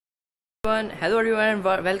Hello everyone,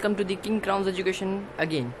 welcome to the king crowns education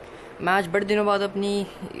again. मैं आज बड़े दिनों बाद अपनी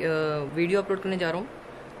वीडियो अपलोड करने जा रहा हूँ,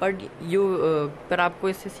 पर आपको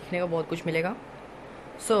इससे सीखने का बहुत कुछ मिलेगा।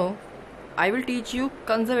 सो I will teach you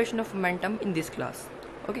conservation of momentum in this class.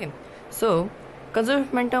 Okay, so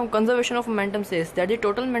conservation of momentum says that the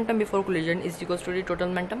total momentum before collision is equals to the total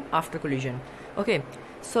momentum after collision. Okay,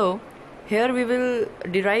 so here we will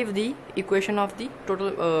derive the equation of the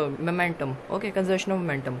total momentum. Okay, conservation of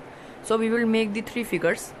momentum. So we will make the three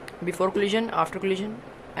figures: before collision, after collision,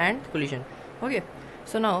 and collision. Okay,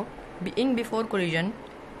 so now in before collision,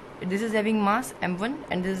 this is having mass m1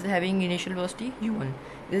 and this is having initial velocity u1.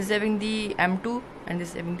 This is having the m2 and this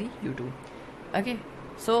is having the u2. Okay,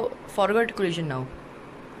 so forward collision now.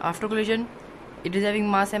 After collision, it is having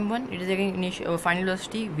mass m1, it is having initial final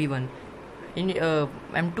velocity v1 in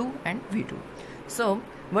m2 and v2. So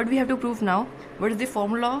what we have to prove now? What is the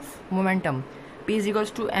formula of momentum? P is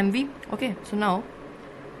equals to mv. Okay, so now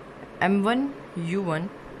m1 u1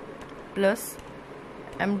 plus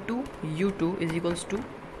m2 u2 is equals to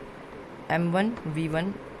m1 v1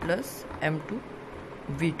 plus m2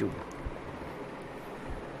 v2.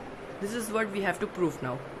 This is what we have to prove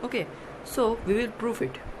now. Okay, so we will prove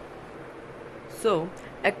it. So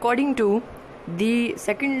according to the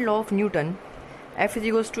second law of Newton, F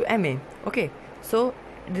is equals to ma. Okay, so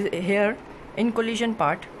here in collision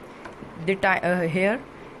part, the here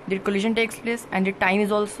the collision takes place and the time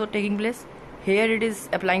is also taking place. Here it is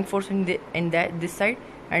applying force in this side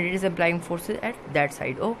and it is applying forces at that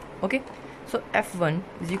side. Oh, okay, so F1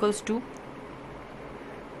 is equals to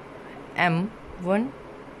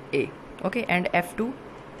m1a. Okay, and F2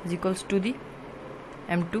 is equals to the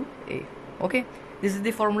m2a. Okay, this is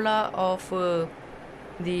the formula of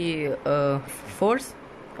the force.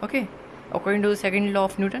 Okay, according to the second law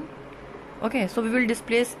of Newton. Okay, so we will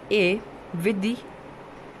displace a with the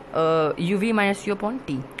uv minus u upon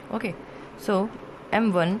t. Okay, so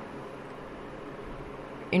m1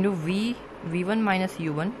 into v1 minus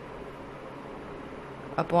u1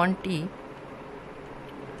 upon t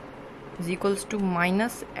is equals to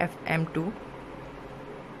minus fm2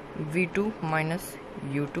 v2 minus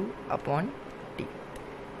u2 upon t.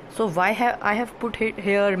 So why I have put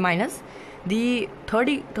here minus? The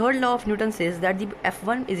third law of Newton says that the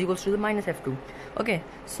f1 is equals to the minus f2. Okay,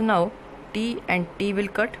 so now t and t will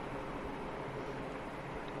cut.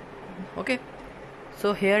 Okay,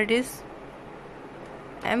 so here it is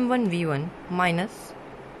m1 v1 minus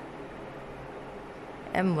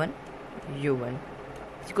m1 u1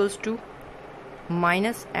 is equals to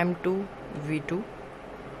minus m2 v2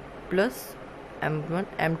 plus m1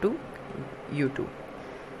 m2 u2.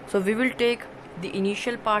 So we will take the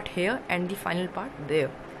initial part here and the final part there.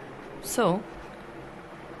 So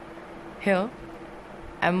here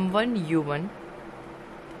m1 u1,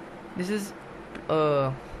 this is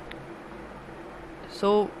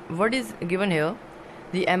so what is given here?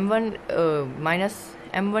 The m1 minus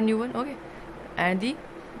m1 u1. Okay, and the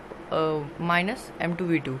minus m2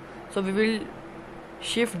 v2. So we will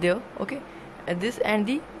shift there. Okay, and this and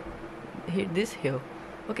the this here.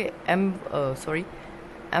 Okay, m1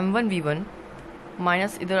 v1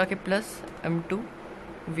 minus इधर आके plus m2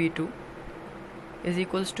 v2 is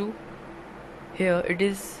equals to, here it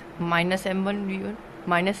is minus m1 v1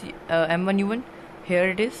 minus m1 u1, here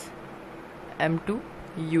it is m2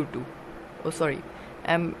 u2. Oh sorry,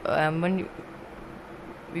 m1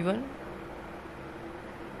 v1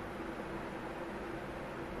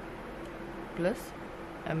 plus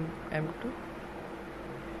m2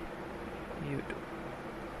 u2.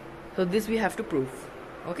 So this we have to prove.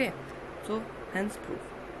 Okay, so hence proof.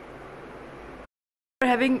 If you are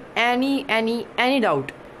having any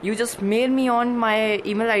doubt, you just mail me on my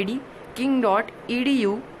email ID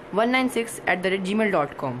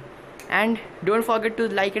king.edu196@gmail.com, and don't forget to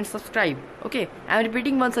like and subscribe. Okay, I'm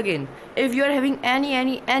repeating once again, if you are having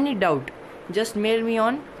any doubt, just mail me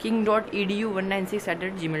on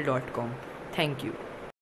king.edu196@gmail.com. Thank you.